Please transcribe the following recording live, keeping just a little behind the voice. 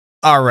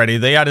Alrighty,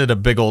 they added a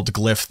big old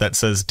glyph that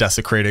says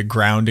Desecrated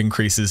Ground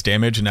increases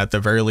damage, and at the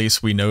very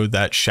least we know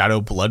that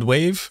Shadow Blood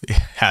Wave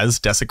has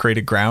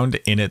Desecrated Ground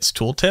in its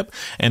tooltip,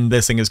 and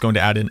this thing is going to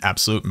add an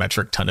absolute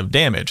metric ton of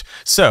damage.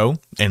 So,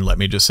 and let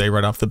me just say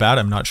right off the bat,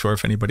 I'm not sure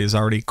if anybody has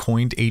already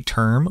coined a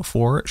term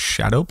for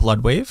Shadow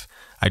Blood Wave.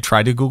 I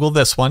tried to Google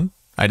this one.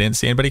 I didn't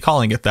see anybody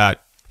calling it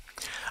that.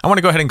 I want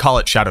to go ahead and call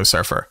it Shadow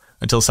Surfer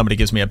until somebody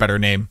gives me a better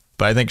name,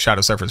 but I think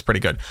Shadow Surfer is pretty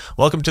good.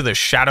 Welcome to the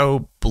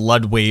Shadow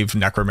Blood Wave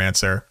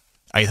Necromancer.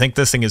 I think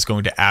this thing is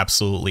going to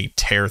absolutely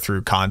tear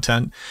through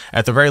content,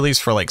 at the very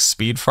least for like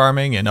speed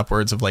farming and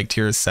upwards of like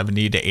tiers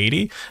 70 to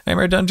 80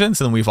 Nightmare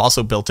Dungeons. And then we've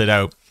also built it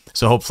out,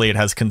 so hopefully it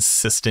has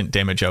consistent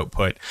damage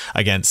output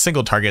against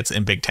single targets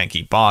and big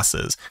tanky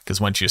bosses,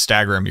 because once you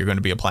stagger them, you're going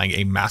to be applying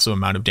a massive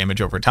amount of damage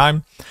over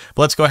time.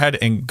 But let's go ahead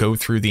and go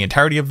through the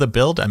entirety of the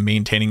build. I'm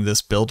maintaining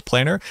this build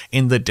planner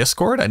in the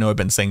Discord. I know I've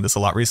been saying this a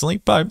lot recently,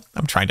 but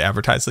I'm trying to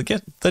advertise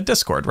the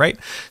Discord, right?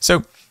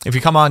 So if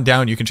you come on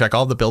down, you can check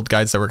all the build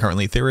guides that we're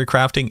currently theory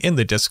crafting in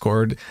the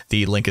Discord.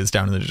 The link is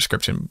down in the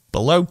description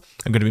below.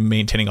 I'm going to be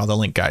maintaining all the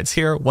link guides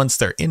here. Once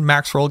they're in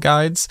max roll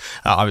guides,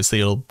 obviously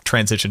it'll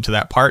transition to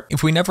that part.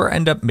 If we never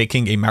end up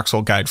making a max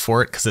roll guide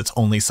for it, because it's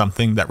only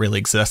something that really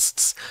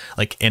exists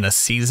like in a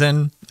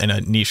season, in a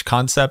niche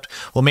concept,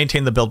 we'll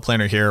maintain the build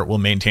planner here. We'll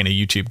maintain a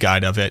YouTube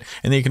guide of it.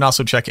 And then you can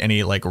also check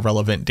any like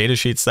relevant data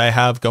sheets that I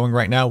have going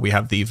right now. We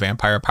have the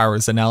vampire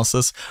powers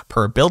analysis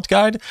per build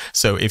guide.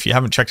 So if you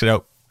haven't checked it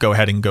out, go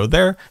ahead and go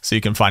there so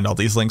you can find all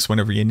these links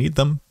whenever you need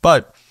them.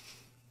 But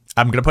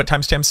I'm going to put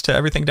timestamps to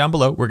everything down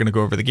below. We're going to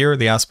go over the gear,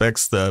 the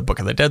aspects, the Book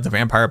of the Dead, the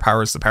vampire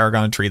powers, the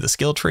Paragon tree, the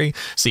skill tree,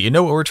 so you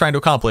know what we're trying to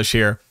accomplish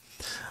here.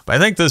 But I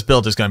think this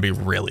build is going to be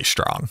really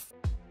strong.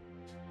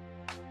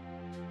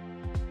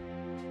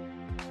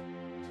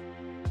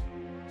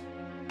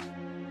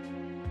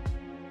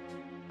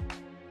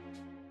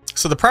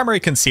 So the primary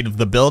conceit of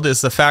the build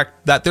is the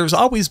fact that there's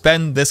always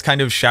been this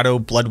kind of Shadow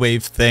Blood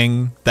Wave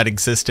thing that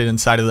existed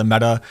inside of the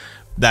meta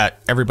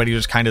that everybody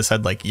just kind of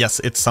said like, yes,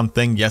 it's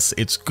something, yes,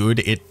 it's good,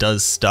 it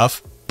does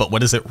stuff, but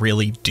what does it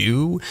really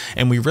do?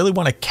 And we really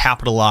want to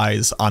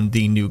capitalize on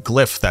the new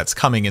glyph that's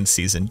coming in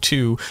Season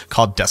 2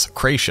 called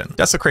Desecration.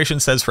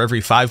 Desecration says for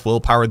every 5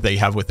 willpower they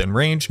have within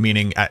range,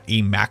 meaning at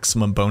a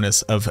maximum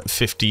bonus of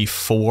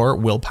 54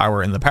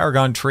 willpower in the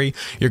Paragon tree,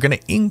 you're going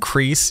to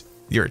increase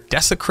your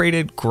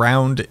desecrated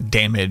ground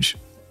damage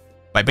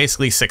by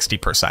basically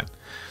 60%.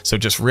 So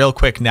just real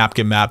quick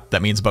napkin map,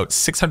 that means about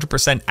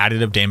 600%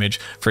 additive damage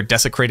for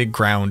desecrated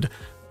ground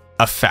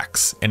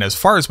effects. And as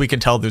far as we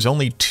can tell, there's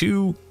only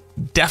 2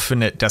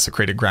 definite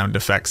desecrated ground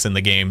effects in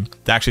the game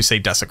that actually say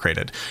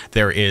desecrated.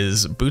 There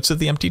is Boots of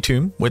the Empty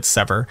Tomb with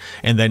Sever,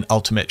 and then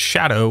Ultimate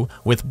Shadow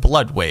with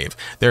Blood Wave.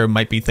 There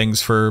might be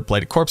things for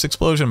Blighted Corpse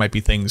Explosion, might be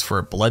things for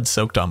Blood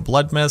Soaked on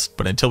Blood Mist,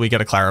 but until we get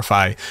to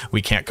clarify,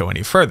 we can't go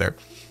any further.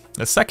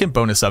 The second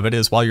bonus of it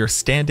is while you're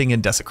standing in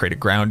desecrated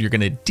ground, you're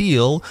going to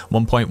deal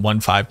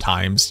 1.15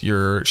 times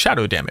your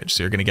shadow damage.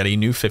 So you're going to get a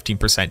new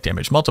 15%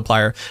 damage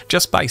multiplier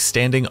just by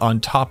standing on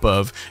top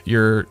of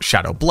your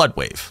shadow blood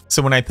wave.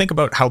 So when I think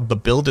about how the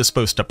build is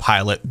supposed to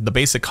pilot, the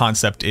basic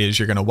concept is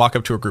you're going to walk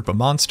up to a group of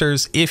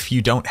monsters. If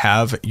you don't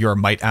have your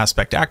might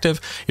aspect active,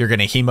 you're going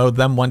to hemo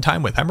them one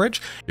time with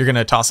hemorrhage. You're going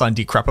to toss on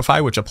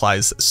decrepify, which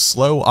applies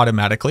slow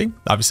automatically,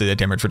 obviously the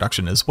damage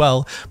reduction as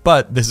well,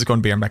 but this is going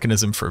to be our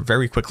mechanism for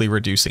very quickly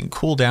reducing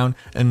cooldown.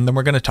 And then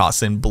we're going to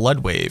toss in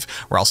Blood Wave.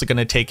 We're also going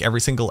to take every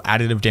single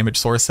additive damage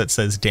source that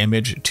says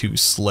damage to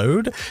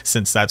slowed,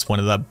 since that's one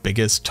of the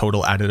biggest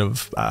total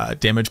additive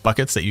damage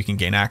buckets that you can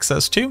gain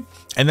access to.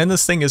 And then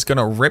this thing is going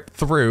to rip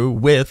through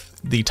with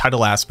the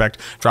title aspect,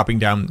 dropping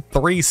down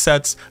 3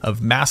 sets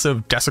of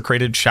massive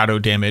desecrated shadow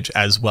damage,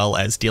 as well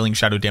as dealing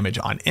shadow damage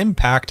on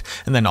impact,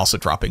 and then also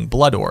dropping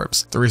Blood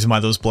Orbs. The reason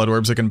why those Blood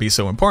Orbs are going to be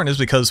so important is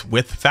because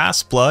with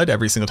Fast Blood,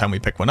 every single time we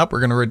pick one up,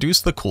 we're going to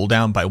reduce the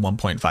cooldown by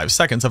 1.5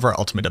 seconds of our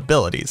ultimate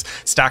abilities,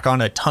 stack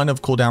on a ton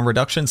of cooldown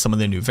reduction, some of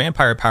the new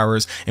vampire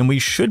powers, and we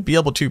should be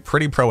able to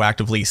pretty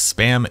proactively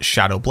spam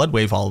Shadow Blood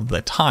Wave all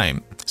the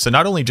time. So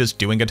not only just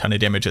doing a ton of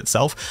damage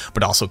itself,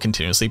 but also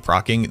continuously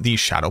proccing the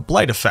Shadow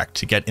Blight effect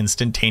to get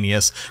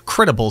instantaneous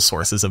critable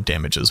sources of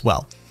damage as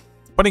well.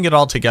 Putting it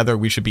all together,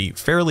 we should be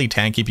fairly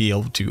tanky, be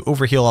able to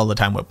overheal all the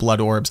time with Blood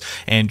Orbs,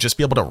 and just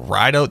be able to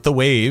ride out the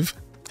wave,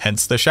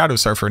 hence the Shadow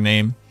Surfer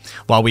name,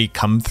 while we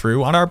come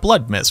through on our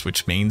Blood Mist,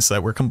 which means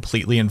that we're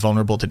completely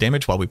invulnerable to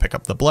damage while we pick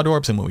up the Blood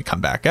Orbs, and when we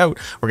come back out,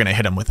 we're going to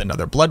hit them with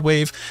another Blood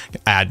Wave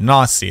ad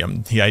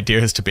nauseum. The idea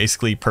is to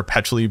basically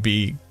perpetually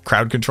be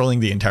crowd controlling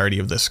the entirety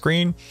of the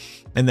screen.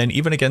 And then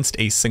even against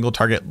a single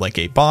target like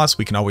a boss,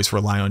 we can always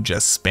rely on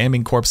just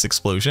spamming Corpse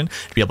Explosion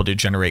to be able to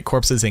generate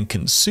corpses and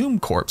consume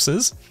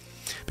corpses.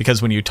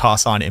 because when you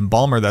toss on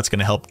Embalmer, that's going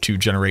to help to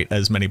generate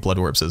as many Blood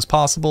Orbs as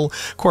possible.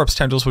 Corpse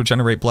Tendrils will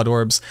generate Blood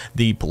Orbs.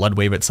 The Blood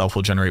Wave itself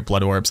will generate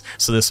Blood Orbs.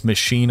 So this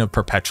machine of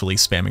perpetually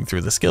spamming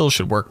through the skills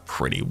should work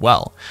pretty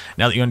well.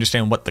 Now that you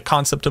understand what the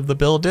concept of the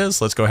build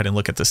is, let's go ahead and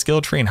look at the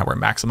skill tree and how we're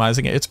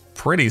maximizing it. It's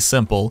pretty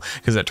simple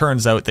because it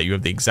turns out that you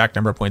have the exact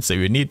number of points that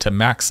you would need to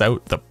max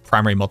out the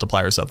primary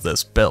multipliers of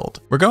this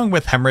build. We're going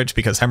with Hemorrhage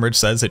because Hemorrhage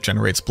says it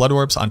generates Blood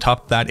Orbs. On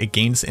top of that, it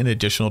gains an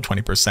additional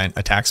 20%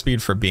 attack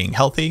speed for being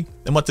healthy.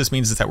 And what this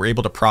means is that we're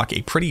able to proc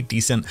a pretty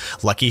decent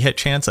lucky hit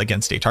chance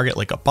against a target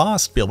like a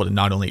boss, be able to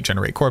not only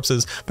generate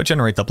corpses, but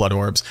generate the Blood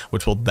Orbs,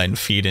 which will then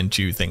feed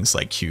into things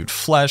like Hued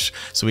Flesh.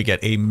 So we get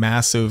a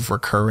massive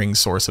recurring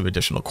source of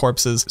additional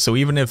corpses. So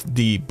even if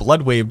the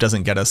Blood Wave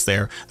doesn't get us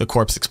there, the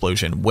Corpse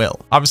Explosion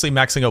will. Obviously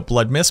maxing out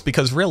Blood Mist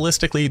because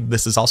realistically,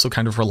 this is also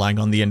kind of relying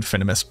on the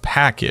Infinimus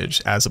package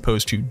as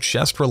opposed to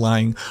just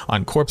relying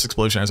on Corpse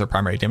Explosion as our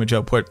primary damage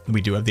output. We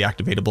do have the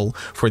activatable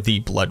for the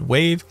Blood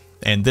Wave,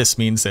 and this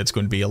means that it's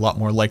going to be a lot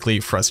more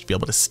likely for us to be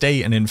able to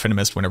stay in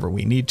Infinimus whenever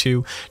we need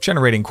to,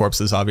 generating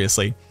corpses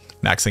obviously,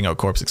 maxing out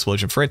Corpse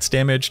Explosion for its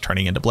damage,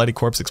 turning into Bloody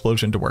Corpse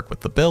Explosion to work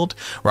with the build.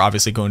 We're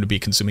obviously going to be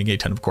consuming a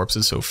ton of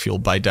corpses, so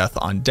Fueled by Death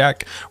on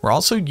deck. We're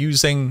also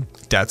using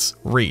Death's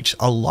Reach.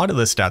 A lot of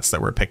the stats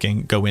that we're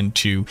picking go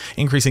into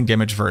increasing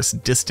damage versus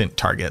distant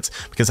targets,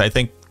 because I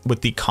think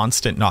with the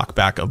constant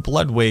knockback of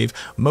Blood Wave,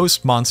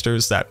 most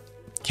monsters that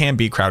can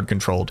be crowd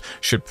controlled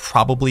should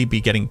probably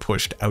be getting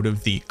pushed out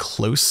of the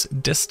close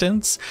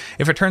distance.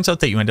 If it turns out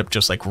that you end up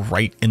just like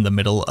right in the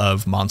middle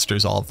of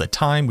monsters all of the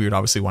time, we would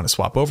obviously want to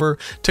swap over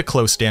to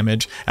close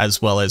damage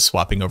as well as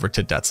swapping over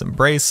to Death's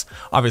Embrace.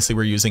 Obviously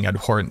we're using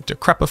Abhorrent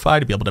Decrepify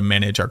to be able to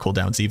manage our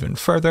cooldowns even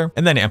further,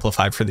 and then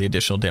Amplify for the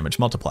additional damage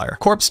multiplier.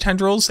 Corpse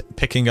Tendrils,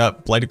 picking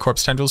up Blighted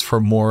Corpse Tendrils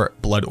for more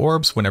Blood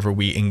Orbs. Whenever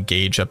we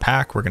engage a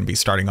pack, we're going to be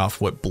starting off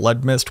with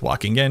Blood Mist.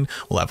 Walking in,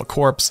 we'll have a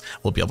corpse,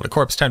 we'll be able to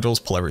Corpse Tendrils,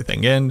 pull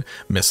everything in,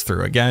 miss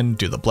through again,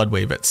 do the Blood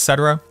Wave,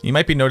 etc. You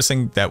might be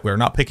noticing that we're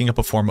not picking up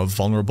a form of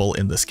Vulnerable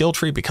in the skill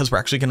tree because we're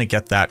actually going to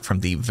get that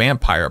from the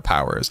Vampire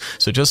powers.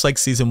 So just like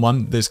Season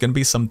 1, there's going to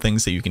be some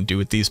things that you can do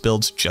with these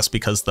builds just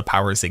because the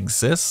powers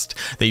exist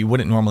that you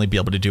wouldn't normally be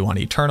able to do on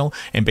Eternal.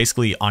 And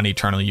basically on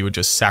Eternal, you would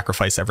just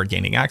sacrifice ever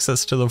gaining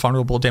access to the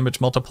Vulnerable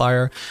damage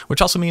multiplier,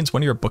 which also means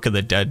one of your Book of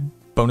the Dead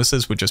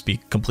bonuses would just be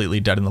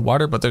completely dead in the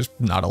water, but there's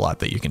not a lot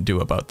that you can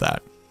do about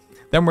that.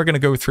 Then we're going to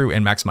go through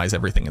and maximize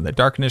everything in the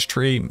Darkness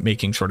tree,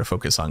 making sure to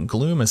focus on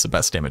Gloom as the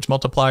best damage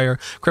multiplier,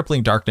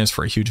 Crippling Darkness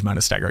for a huge amount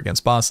of stagger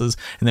against bosses,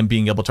 and then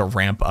being able to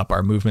ramp up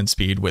our movement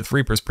speed with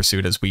Reaper's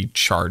Pursuit as we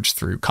charge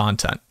through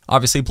content.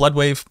 Obviously Blood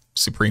Wave,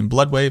 Supreme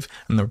Blood Wave,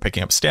 and then we're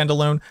picking up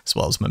Standalone, as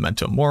well as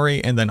Memento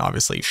Mori, and then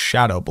obviously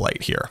Shadow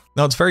Blight here.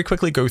 Now let's very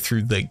quickly go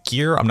through the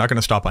gear. I'm not going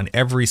to stop on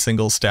every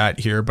single stat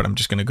here, but I'm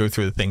just going to go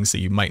through the things that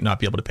you might not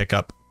be able to pick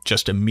up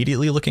just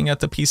immediately looking at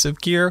the piece of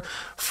gear.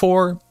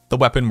 For the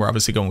weapon, we're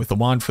obviously going with the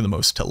wand for the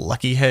most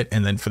lucky hit,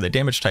 and then for the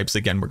damage types,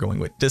 again, we're going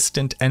with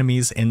distant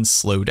enemies and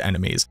slowed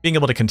enemies. Being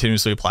able to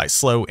continuously apply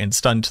slow and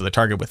stun to the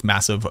target with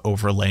massive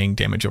overlaying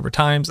damage over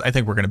times, I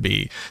think we're going to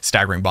be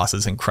staggering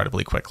bosses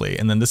incredibly quickly.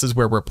 And then this is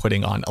where we're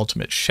putting on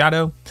Ultimate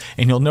Shadow,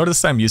 and you'll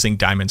notice that I'm using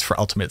diamonds for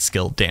ultimate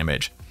skill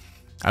damage.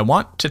 I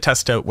want to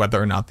test out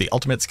whether or not the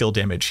ultimate skill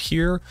damage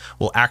here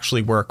will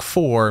actually work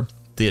for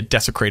the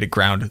desecrated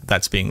ground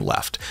that's being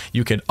left.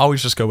 You can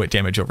always just go with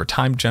damage over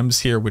time gems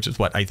here, which is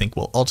what I think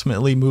we'll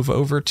ultimately move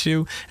over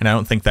to, and I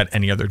don't think that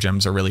any other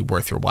gems are really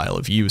worth your while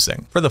of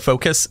using. For the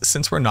focus,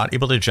 since we're not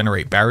able to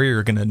generate barrier,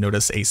 you're going to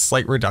notice a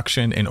slight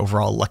reduction in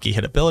overall lucky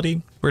hit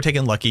ability. We're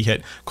taking lucky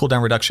hit,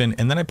 cooldown reduction,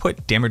 and then I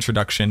put damage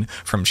reduction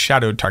from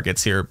shadowed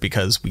targets here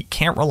because we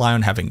can't rely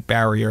on having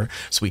barrier,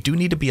 so we do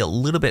need to be a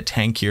little bit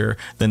tankier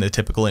than the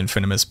typical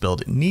Infinimus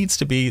build needs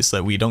to be so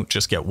that we don't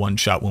just get one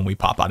shot when we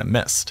pop out a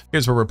mist.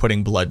 Here's where we're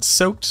putting Blood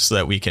Soaked so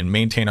that we can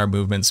maintain our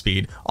movement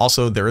speed.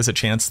 Also, there is a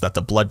chance that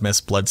the Blood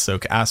Mist, Blood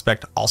Soak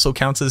aspect also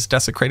counts as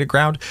desecrated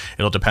ground.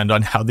 It'll depend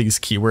on how these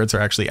keywords are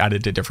actually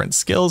added to different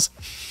skills.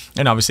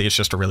 And obviously it's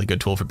just a really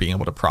good tool for being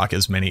able to proc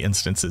as many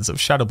instances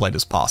of Shadow Blight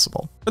as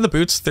possible. For the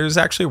boots, there's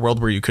actually a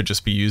world where you could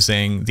just be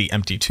using the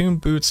Empty Tomb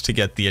boots to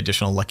get the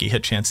additional lucky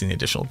hit chance and the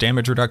additional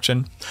damage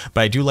reduction,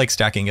 but I do like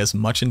stacking as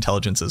much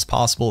intelligence as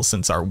possible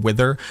since our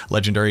Wither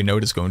legendary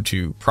node is going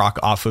to proc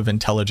off of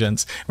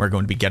intelligence, and we're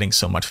going to be getting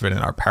so much of it in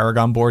our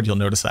Paragon board. You'll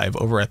notice I have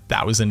over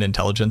 1,000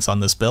 intelligence on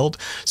this build,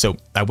 so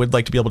I would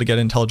like to be able to get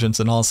intelligence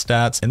in all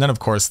stats, and then of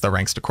course the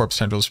ranks to Corpse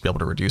Tendrils to be able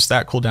to reduce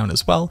that cooldown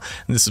as well,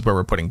 and this is where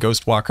we're putting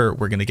Ghost Walker.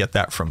 We're going to get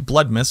that from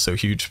Blood Mist, so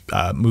huge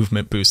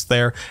movement boost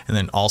there, and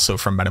then also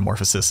from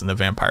Metamorphosis and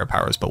the Vampire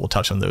powers, but we'll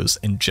touch on those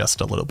in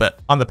just a little bit.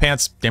 On the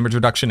pants, damage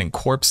reduction and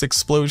Corpse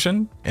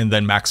Explosion, and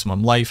then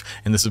maximum life,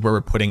 and this is where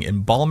we're putting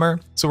Embalmer.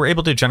 So we're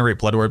able to generate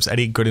Blood Orbs at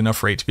a good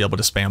enough rate to be able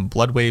to spam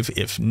Blood Wave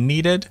if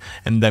needed.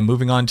 And then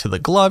moving on to the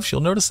gloves,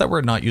 you'll notice that we're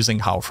not using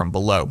Howl from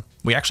Below.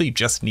 We actually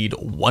just need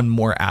one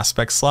more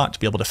aspect slot to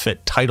be able to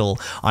fit Title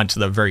onto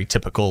the very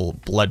typical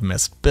Blood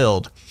Mist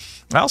build.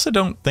 I also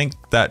don't think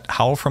that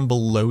Howl from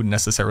Below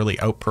necessarily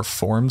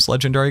outperforms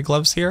Legendary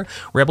Gloves here.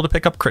 We're able to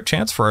pick up crit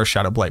chance for our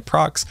Shadow Blight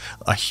procs,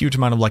 a huge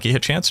amount of lucky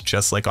hit chance,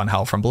 just like on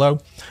Howl from Below,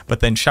 but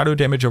then shadow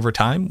damage over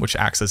time, which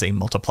acts as a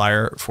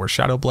multiplier for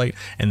Shadow Blight,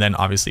 and then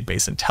obviously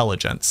base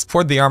intelligence.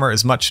 For the armor,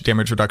 as much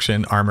damage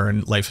reduction, armor,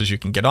 and life as you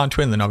can get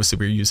onto it, and then obviously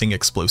we're using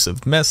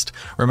Explosive Mist.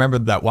 Remember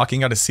that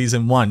walking out of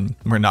Season 1,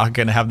 we're not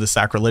going to have the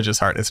Sacrilegious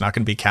Heart. It's not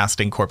going to be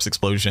casting Corpse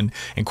Explosion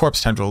and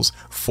Corpse Tendrils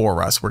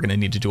for us. We're going to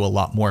need to do a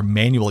lot more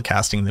manual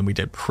casting than we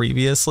did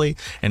previously,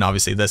 and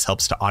obviously this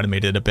helps to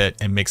automate it a bit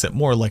and makes it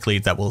more likely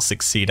that we'll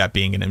succeed at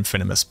being an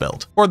Infinimus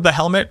build. For the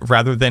helmet,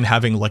 rather than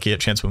having lucky hit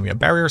chance when we have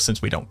barrier,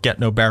 since we don't get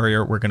no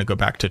barrier, we're going to go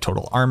back to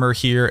total armor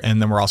here,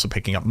 and then we're also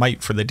picking up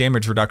might for the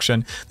damage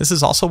reduction. This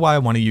is also why I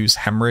want to use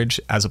Hemorrhage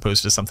as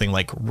opposed to something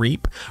like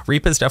Reap.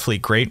 Reap is definitely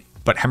great,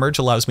 but Hemorrhage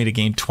allows me to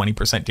gain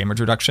 20% damage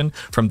reduction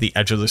from the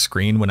edge of the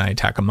screen when I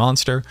attack a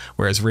monster,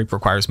 whereas Reap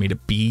requires me to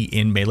be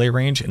in melee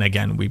range, and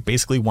again, we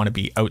basically want to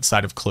be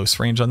outside of close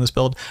range on this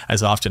build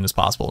as often as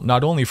possible,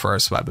 not only for our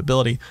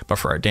survivability, but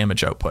for our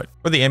damage output.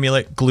 For the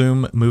amulet,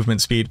 Gloom,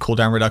 movement speed,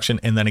 cooldown reduction,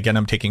 and then again,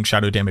 I'm taking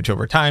shadow damage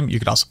over time. You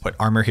could also put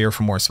armor here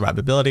for more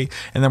survivability,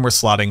 and then we're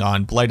slotting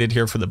on Blighted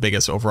here for the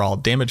biggest overall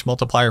damage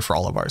multiplier for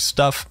all of our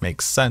stuff.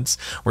 Makes sense.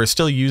 We're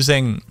still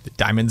using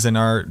diamonds in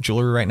our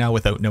jewelry right now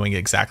without knowing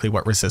exactly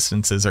what resistances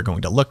are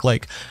going to look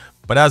like,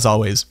 but as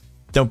always,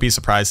 don't be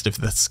surprised if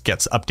this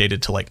gets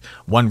updated to like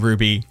 1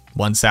 ruby,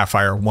 1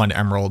 sapphire, 1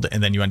 emerald,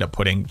 and then you end up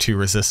putting 2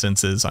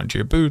 resistances onto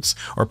your boots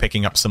or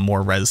picking up some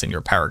more res in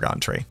your paragon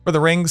tree. For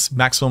the rings,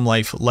 maximum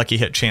life, lucky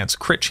hit chance,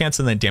 crit chance,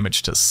 and then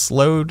damage to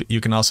slowed. You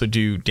can also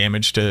do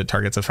damage to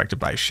targets affected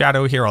by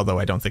shadow here, although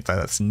I don't think that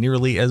that's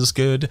nearly as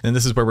good. And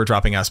this is where we're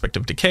dropping aspect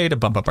of decay to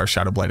bump up our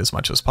shadow blight as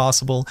much as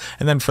possible.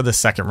 And then for the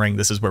second ring,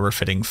 this is where we're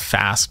fitting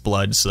fast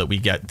blood so that we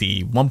get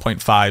the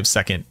 1.5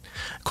 second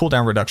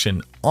cooldown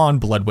reduction on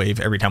blood wave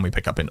every time we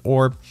pick up an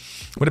orb.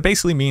 What it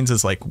basically means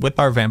is, like, with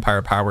our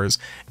vampire powers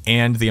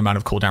and the amount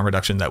of cooldown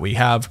reduction that we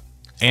have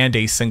and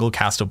a single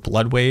cast of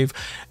blood wave,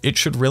 it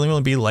should really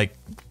only be like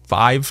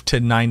 5 to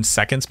 9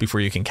 seconds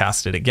before you can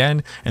cast it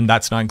again, and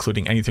that's not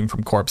including anything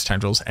from Corpse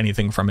Tendrils,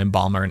 anything from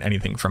Embalmer, and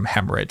anything from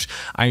Hemorrhage.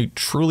 I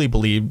truly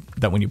believe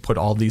that when you put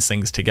all these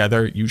things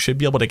together, you should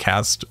be able to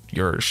cast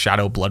your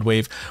Shadow Blood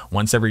Wave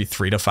once every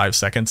 3 to 5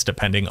 seconds,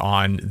 depending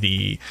on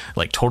the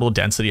total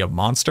density of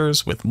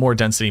monsters, with more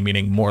density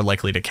meaning more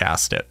likely to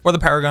cast it. For the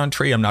Paragon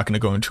tree, I'm not going to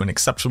go into an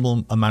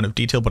exceptional amount of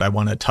detail, but I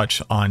want to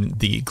touch on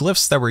the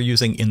glyphs that we're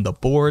using in the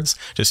boards,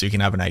 just so you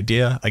can have an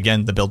idea.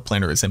 Again, the build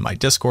planner is in my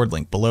Discord,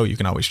 link below. You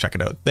can always check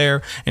it out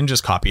there and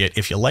just copy it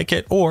if you like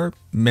it, or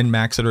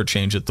min-max it or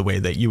change it the way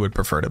that you would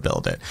prefer to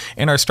build it.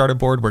 In our starter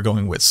board, we're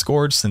going with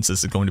Scourge, since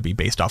this is going to be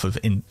based off of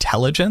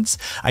intelligence.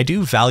 I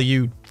do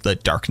value the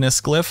Darkness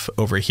glyph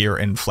over here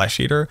in Flesh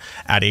Eater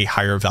at a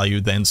higher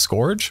value than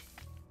Scourge,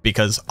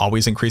 because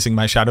always increasing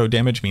my shadow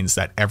damage means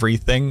that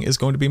everything is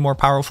going to be more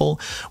powerful,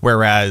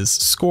 whereas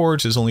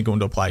Scourge is only going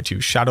to apply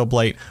to Shadow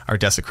Blight, our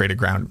Desecrated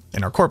Ground,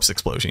 and our Corpse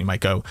Explosion. You might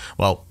go,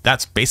 well,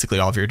 that's basically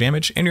all of your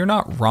damage, and you're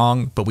not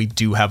wrong, but we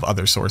do have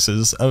other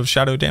sources of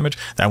shadow damage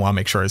that I want to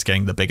make sure is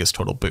getting the biggest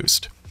total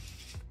boost.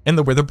 In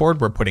the Wither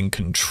board, we're putting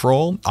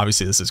Control.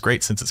 Obviously, this is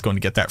great since it's going to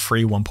get that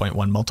free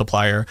 1.1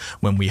 multiplier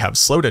when we have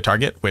Slow to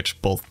Target,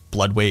 which both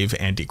Blood Wave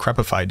and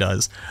Decrepify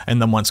does.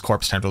 And then once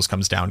Corpse Tendrils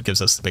comes down, it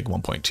gives us the big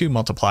 1.2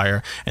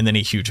 multiplier, and then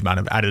a huge amount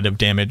of additive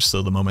damage.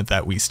 So the moment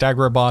that we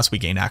stagger a boss, we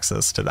gain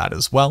access to that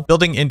as well.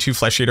 Building into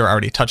Flesh Eater, I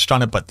already touched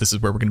on it, but this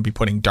is where we're going to be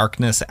putting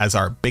Darkness as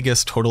our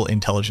biggest total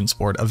intelligence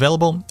board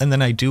available. And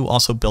then I do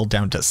also build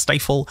down to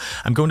Stifle.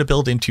 I'm going to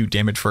build into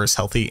Damage versus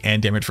Healthy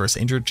and Damage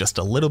versus Injured just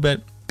a little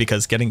bit,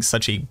 because getting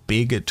such a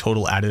big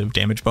total additive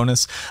damage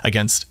bonus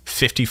against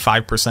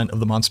 55% of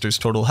the monster's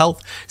total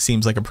health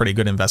seems like a pretty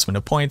good investment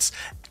of points.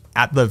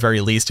 At the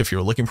very least, if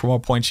you're looking for more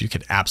points, you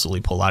could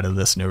absolutely pull out of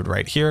this node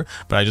right here,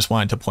 but I just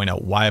wanted to point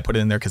out why I put it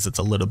in there, because it's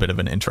a little bit of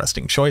an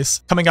interesting choice.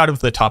 Coming out of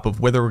the top of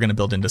Wither, we're going to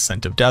build into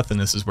Scent of Death, and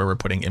this is where we're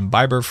putting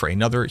Imbiber for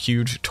another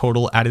huge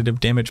total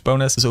additive damage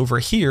bonus. Is over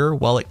here,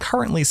 while it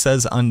currently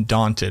says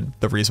Undaunted,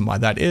 the reason why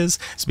that is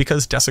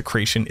because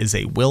Desecration is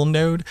a will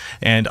node,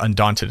 and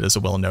Undaunted is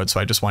a will node, so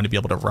I just want to be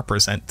able to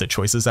represent the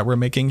choices that we're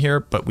making here,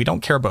 but we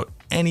don't care about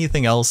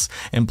anything else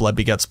in Blood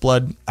Begets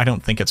Blood. I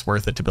don't think it's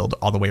worth it to build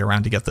all the way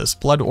around to get this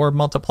Blood Orb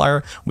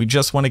multiplier. We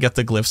just want to get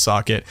the glyph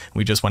socket.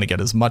 We just want to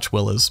get as much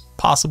will as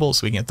possible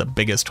so we can get the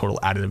biggest total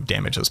additive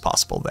damage as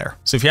possible there.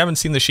 So if you haven't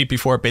seen the sheet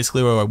before,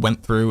 basically I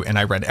went through and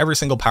I read every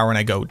single power and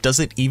I go, does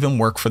it even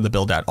work for the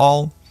build at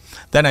all?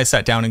 Then I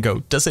sat down and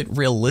go, does it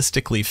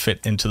realistically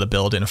fit into the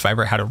build? And if I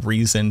ever had a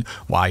reason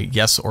why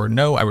yes or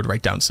no, I would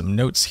write down some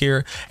notes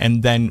here.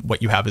 And then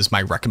what you have is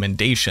my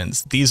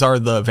recommendations. These are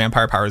the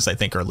vampire powers I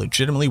think are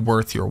legitimately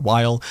worth your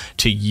while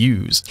to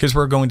use. Here's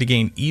where we're going to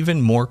gain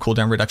even more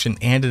cooldown reduction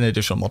and an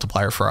additional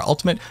multiplier for our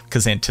ultimate,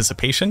 because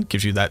Anticipation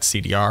gives you that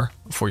CDR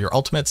for your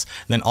ultimates,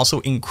 and then also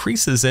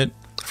increases it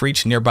for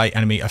each nearby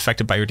enemy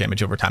affected by your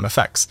damage over time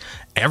effects.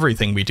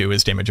 Everything we do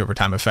is damage over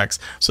time effects,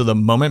 so the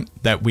moment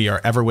that we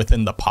are ever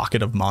within the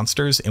pocket of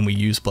monsters and we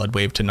use Blood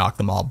Wave to knock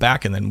them all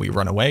back and then we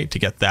run away to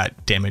get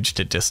that damage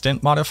to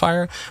distant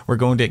modifier, we're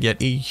going to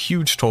get a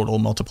huge total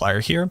multiplier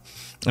here.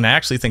 And I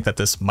actually think that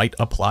this might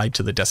apply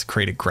to the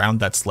desecrated ground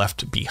that's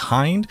left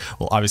behind.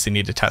 We'll obviously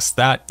need to test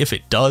that. If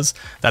it does,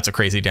 that's a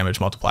crazy damage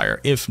multiplier.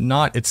 If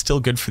not, it's still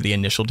good for the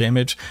initial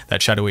damage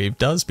that Shadow Wave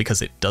does,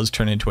 because it does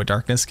turn into a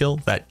darkness skill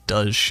that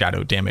does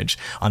shadow damage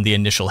on the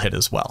initial hit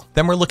as well.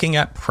 Then we're looking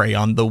at Prey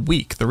on the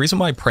Weak. The reason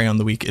why Prey on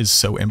the Weak is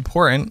so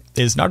important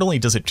is not only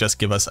does it just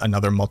give us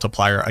another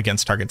multiplier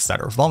against targets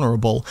that are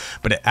vulnerable,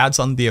 but it adds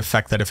on the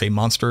effect that if a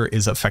monster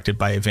is affected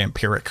by a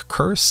vampiric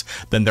curse,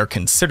 then they're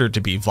considered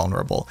to be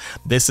vulnerable.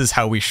 This is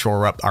how we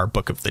shore up our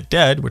Book of the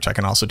Dead, which I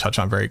can also touch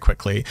on very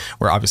quickly.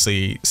 We're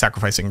obviously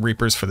sacrificing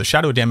Reapers for the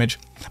shadow damage,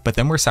 but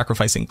then we're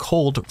sacrificing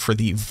Cold for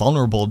the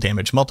vulnerable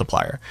damage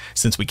multiplier.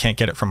 Since we can't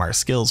get it from our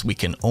skills, we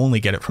can only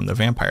get it from the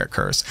vampire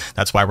curse.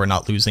 That's why we're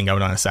not losing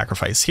out on a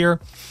sacrifice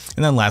here.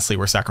 And then lastly,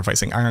 we're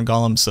sacrificing Iron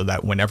Golem so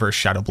that whenever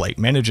Shadow Blight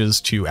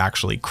manages to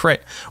actually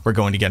crit, we're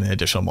going to get an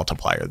additional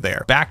multiplier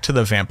there. Back to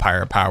the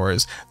vampire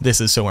powers, this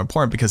is so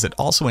important because it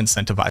also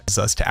incentivizes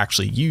us to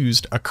actually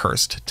use a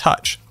cursed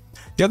touch.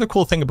 The other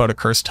cool thing about a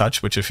cursed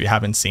touch, which if you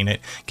haven't seen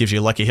it, gives you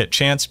a lucky hit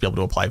chance to be able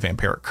to apply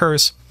vampiric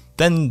curse.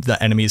 Then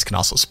the enemies can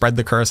also spread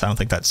the curse. I don't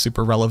think that's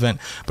super relevant,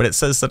 but it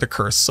says that the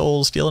cursed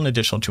souls deal an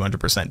additional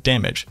 200%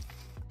 damage.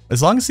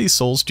 As long as these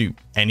souls do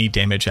any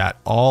damage at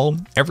all,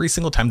 every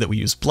single time that we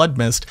use Blood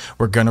Mist,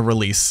 we're going to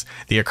release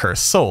the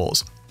accursed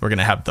souls. We're going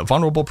to have the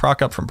vulnerable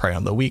proc up from Prey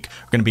on the Weak.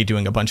 We're going to be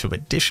doing a bunch of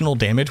additional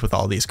damage with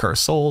all these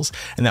cursed souls,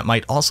 and that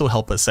might also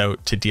help us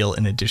out to deal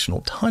an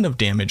additional ton of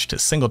damage to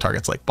single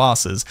targets like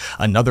bosses,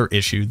 another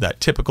issue that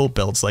typical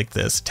builds like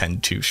this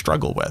tend to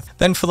struggle with.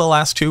 Then for the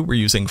last two, we're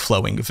using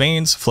Flowing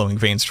Veins. Flowing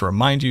Veins, to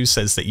remind you,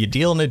 says that you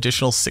deal an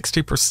additional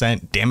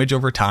 60% damage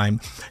over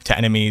time to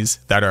enemies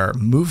that are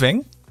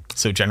moving,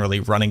 so generally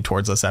running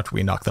towards us after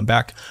we knock them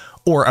back,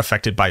 or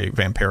affected by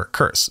vampiric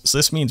curse. So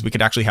this means we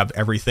could actually have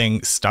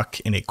everything stuck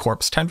in a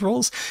corpse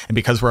tendrils, and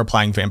because we're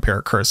applying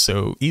vampiric curse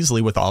so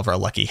easily with all of our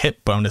lucky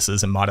hit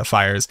bonuses and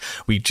modifiers,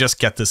 we just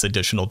get this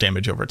additional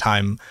damage over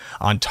time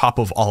on top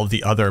of all of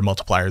the other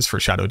multipliers for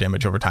shadow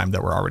damage over time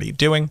that we're already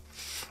doing.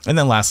 And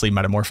then lastly,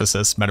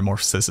 Metamorphosis.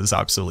 Metamorphosis is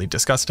absolutely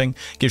disgusting.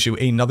 Gives you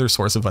another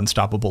source of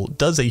unstoppable,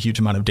 does a huge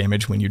amount of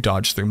damage when you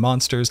dodge through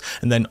monsters,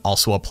 and then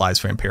also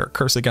applies Vampiric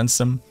Curse against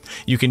them.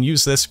 You can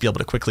use this to be able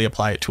to quickly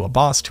apply it to a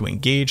boss to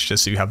engage,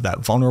 just so you have that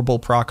vulnerable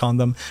proc on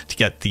them to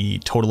get the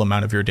total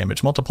amount of your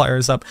damage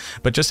multipliers up.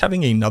 But just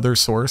having another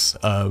source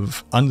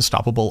of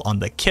unstoppable on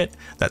the kit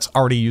that's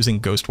already using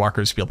Ghost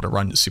Walkers to be able to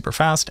run super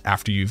fast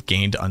after you've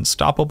gained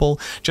unstoppable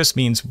just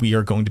means we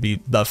are going to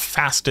be the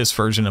fastest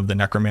version of the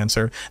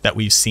Necromancer that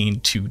we've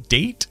seen to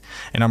date,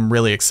 and I'm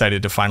really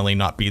excited to finally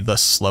not be the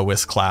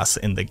slowest class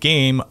in the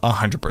game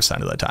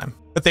 100% of the time.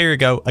 But there you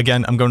go.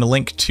 Again, I'm going to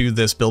link to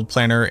this build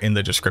planner in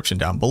the description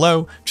down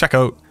below. Check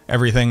out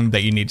everything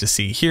that you need to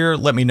see here.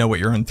 Let me know what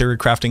your own theory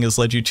crafting has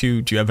led you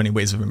to. Do you have any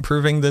ways of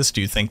improving this?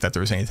 Do you think that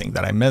there's anything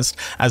that I missed?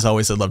 As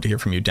always, I'd love to hear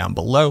from you down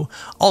below.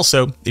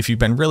 Also, if you've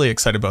been really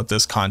excited about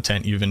this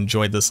content, you've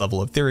enjoyed this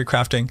level of theory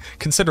crafting,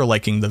 consider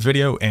liking the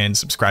video and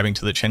subscribing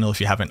to the channel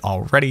if you haven't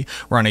already.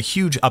 We're on a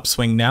huge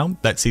upswing now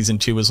that season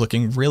 2 is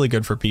looking really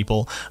good for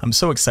people. I'm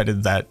so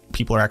excited that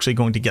people are actually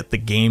going to get the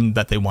game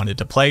that they wanted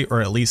to play, or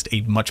at least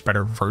a much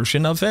better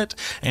version of it.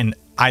 And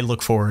I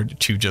look forward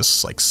to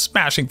just like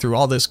smashing through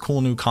all this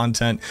cool new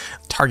content,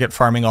 target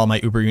farming all my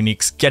uber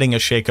uniques, getting a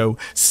Shaco,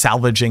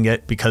 salvaging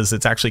it because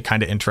it's actually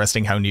kind of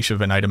interesting how niche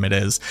of an item it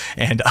is,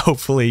 and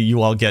hopefully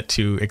you all get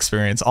to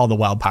experience all the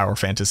wild power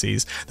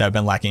fantasies that have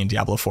been lacking in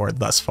Diablo 4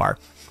 thus far.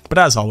 But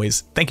as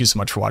always, thank you so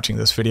much for watching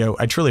this video.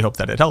 I truly hope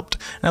that it helped,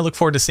 and I look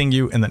forward to seeing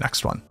you in the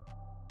next one.